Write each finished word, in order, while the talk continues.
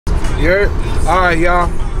You heard? Alright, y'all.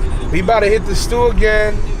 We about to hit the stew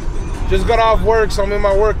again. Just got off work, so I'm in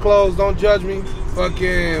my work clothes. Don't judge me.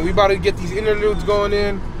 Fucking, we about to get these interludes going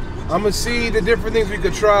in. I'm gonna see the different things we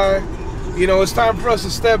could try. You know, it's time for us to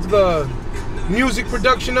step the music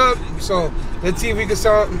production up. So let's see if we can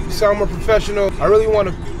sound more professional. I really want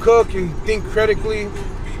to cook and think critically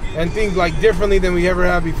and think like differently than we ever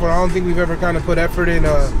have before. I don't think we've ever kind of put effort in,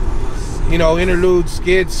 you know, interludes,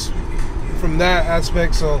 skits from that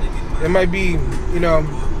aspect. So it might be, you know,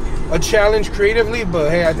 a challenge creatively, but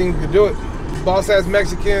hey, I think we could do it. Boss Ass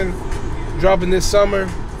Mexican dropping this summer.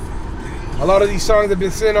 A lot of these songs have been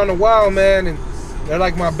sitting on a while, man, and they're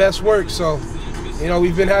like my best work. So, you know,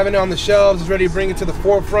 we've been having it on the shelves. It's ready to bring it to the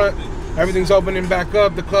forefront. Everything's opening back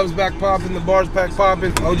up. The club's back popping. The bar's back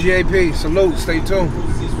popping. OGAP, salute. Stay tuned.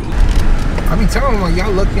 I be telling them, like,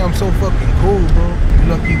 y'all lucky I'm so fucking cool, bro.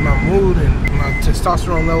 You're lucky my mood and my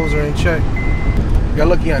testosterone levels are in check. Y'all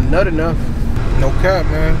lucky I'm nut enough. No cap,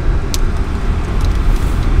 man.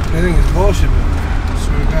 I think it's bullshit, man. I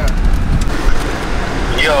swear to God.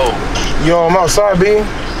 Yo, I'm outside, B.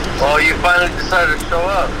 Oh, you finally decided to show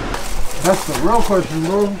up. That's the real question,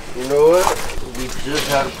 bro. You know what? We just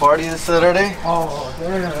had a party this Saturday. Oh,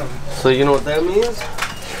 damn. So you know what that means?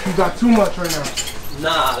 You got too much right now.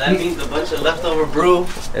 Nah, that means a bunch of leftover brew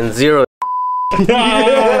and zero.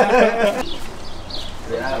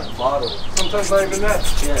 Yeah, bottles. sometimes not even that.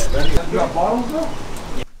 Yeah, you got bottles though?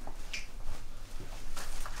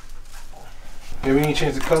 Yeah, we need to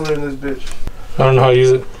change the color in this bitch. I don't know how to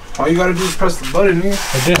use it. All you gotta do is press the button, nigga.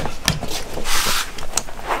 I did.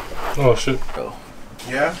 Oh shit.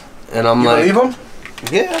 Yeah? And I'm You like, believe them?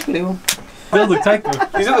 yeah, I believe them. They'll look tight though.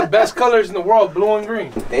 These are the best colors in the world, blue and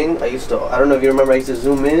green. Thing I don't know if you remember, I used to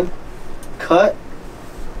zoom in, cut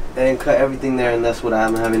everything there, and that's what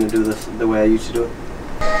I'm having to do this the way I used to do it.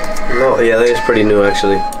 No, yeah, that is pretty new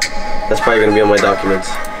actually. That's probably gonna be on my documents.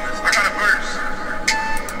 I got a verse.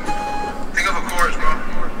 Think of a chorus, bro.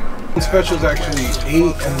 Special's actually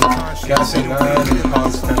 8 and gas at 9 and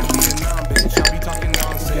pounds 10.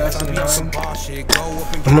 Gas at 9.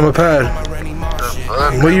 I'm on my pad.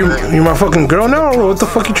 What you my fucking girl now, or what the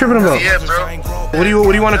fuck you tripping about? Yeah, bro. What do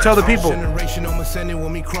you want to tell the people?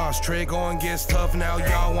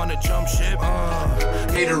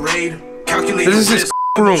 This is his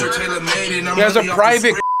room. He has a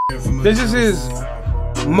private. This is his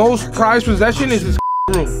most prized possession. Is his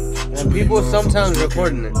room. And people sometimes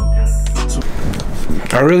recording it.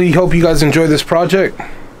 I really hope you guys enjoy this project.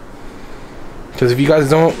 Because if you guys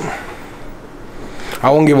don't, I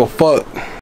won't give a fuck.